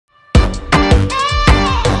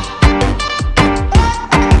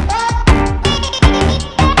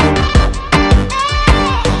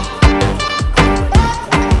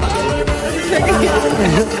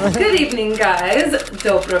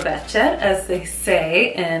Dobro večer, as they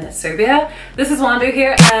say in Serbia. This is Wanda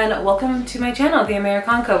here, and welcome to my channel, the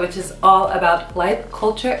Amerikanka, which is all about life,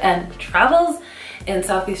 culture, and travels in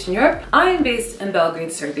Southeastern Europe. I'm based in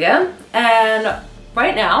Belgrade, Serbia, and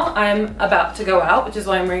right now I'm about to go out, which is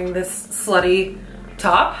why I'm wearing this slutty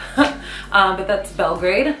top. But that's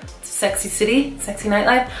Belgrade. It's a sexy city, sexy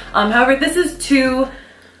nightlife. However, this is too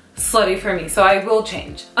slutty for me, so I will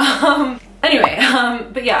change. Anyway,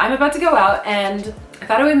 but yeah, I'm about to go out, and I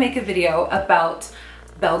thought I would make a video about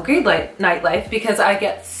Belgrade nightlife because I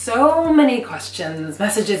get so many questions,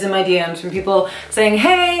 messages in my DMs from people saying,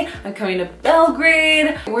 hey, I'm coming to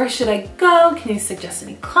Belgrade. Where should I go? Can you suggest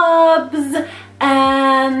any clubs?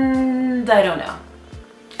 And I don't know.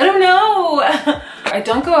 I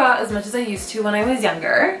don't go out as much as I used to when I was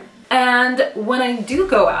younger. And when I do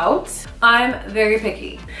go out, I'm very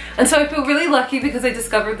picky. And so I feel really lucky because I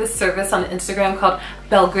discovered this service on Instagram called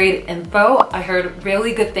Belgrade Info. I heard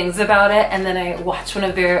really good things about it, and then I watched one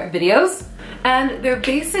of their videos. And they're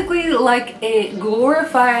basically like a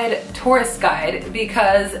glorified tourist guide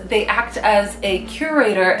because they act as a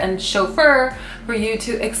curator and chauffeur for you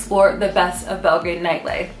to explore the best of Belgrade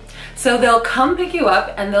nightlife. So they'll come pick you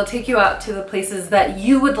up and they'll take you out to the places that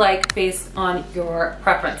you would like based on your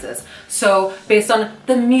preferences. So based on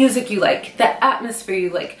the music you like, the atmosphere you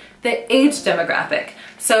like, the age demographic.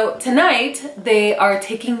 So tonight they are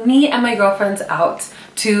taking me and my girlfriends out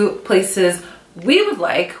to places we would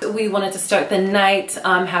like. We wanted to start the night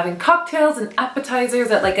having cocktails and appetizers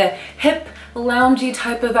at like a hip, loungy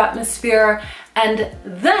type of atmosphere. And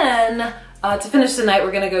then to finish the night,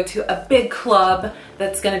 we're gonna go to a big club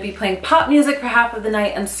that's gonna be playing pop music for half of the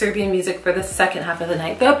night and Serbian music for the second half of the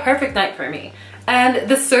night. The perfect night for me. And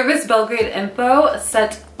the service Belgrade Info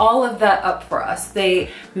set all of that up for us. They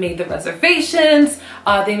made the reservations,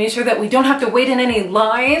 they made sure that we don't have to wait in any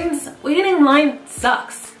lines. Waiting in line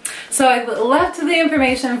sucks. So I've left the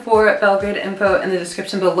information for Belgrade Info in the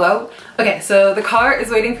description below. Okay, so the car is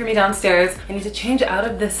waiting for me downstairs. I need to change out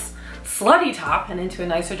of this slutty top and into a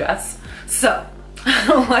nicer dress. So,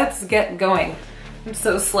 let's get going. I'm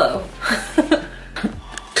so slow.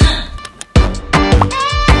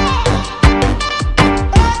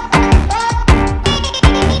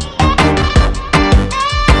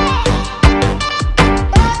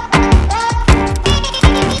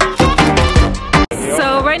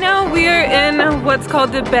 So right now we are in what's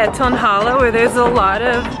called the Beton Hala, where there's a lot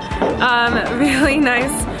of really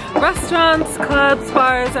nice restaurants, clubs,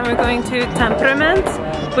 bars, and we're going to Temperament,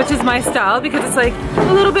 which is my style because it's like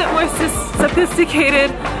a little bit more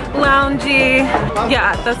sophisticated, loungy.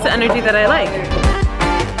 Yeah, that's the energy that I like.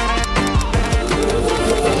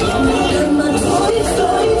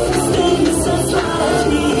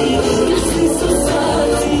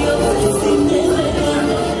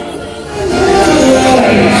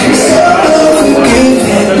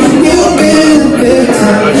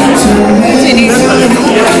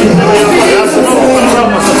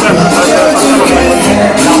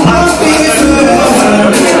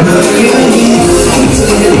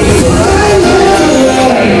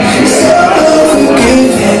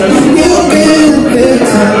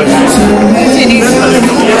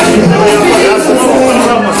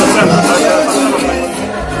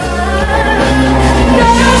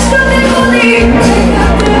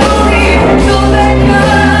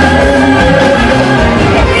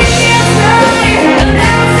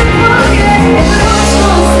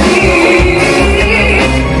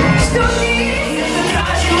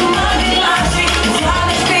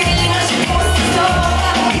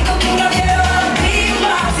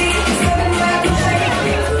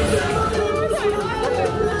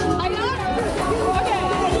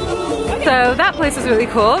 So that place was really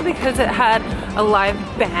cool because it had a live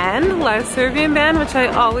band, live Serbian band, which I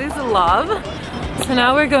always love. So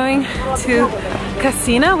now we're going to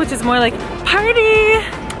Casino, which is more like party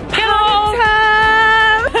time.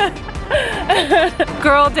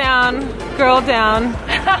 Girl down, girl down.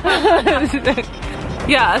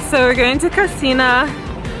 Yeah, so we're going to Casino.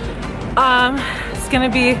 It's gonna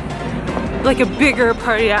be like a bigger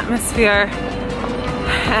party atmosphere.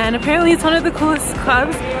 And apparently it's one of the coolest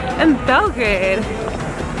clubs in Belgrade.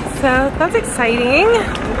 So that's exciting.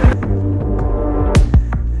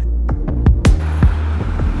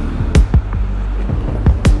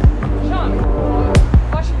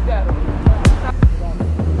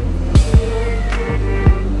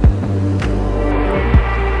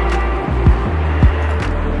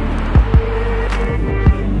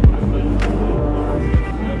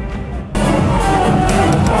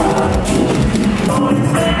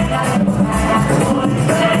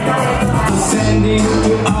 Sending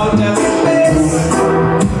out of space.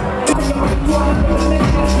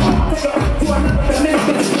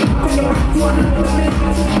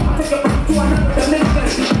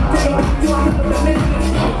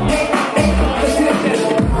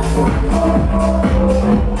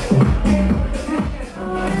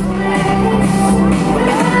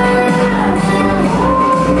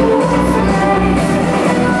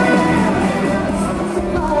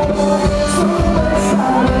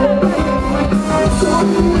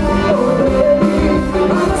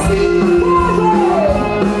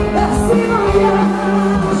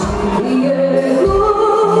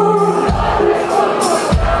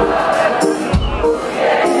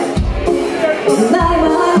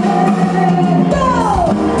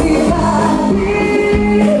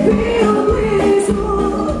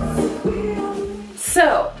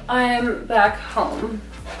 So I'm back home,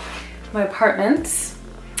 my apartment,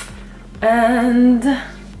 and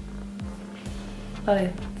thought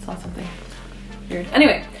I saw something weird.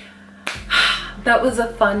 Anyway, that was a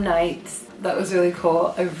fun night. That was really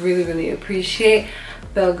cool. I really appreciate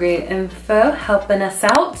Belgrade Info helping us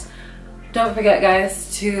out. Don't forget,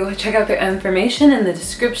 guys, to check out their information in the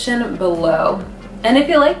description below. And if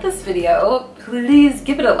you like this video, please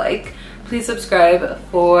give it a like. Please subscribe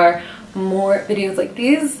for more videos like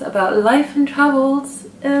these about life and travels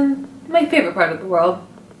in my favorite part of the world,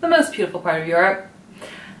 the most beautiful part of Europe,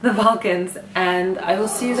 the Balkans. And I will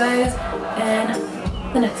see you guys in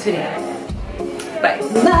the next video. Bye.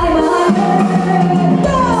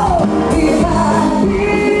 Bye.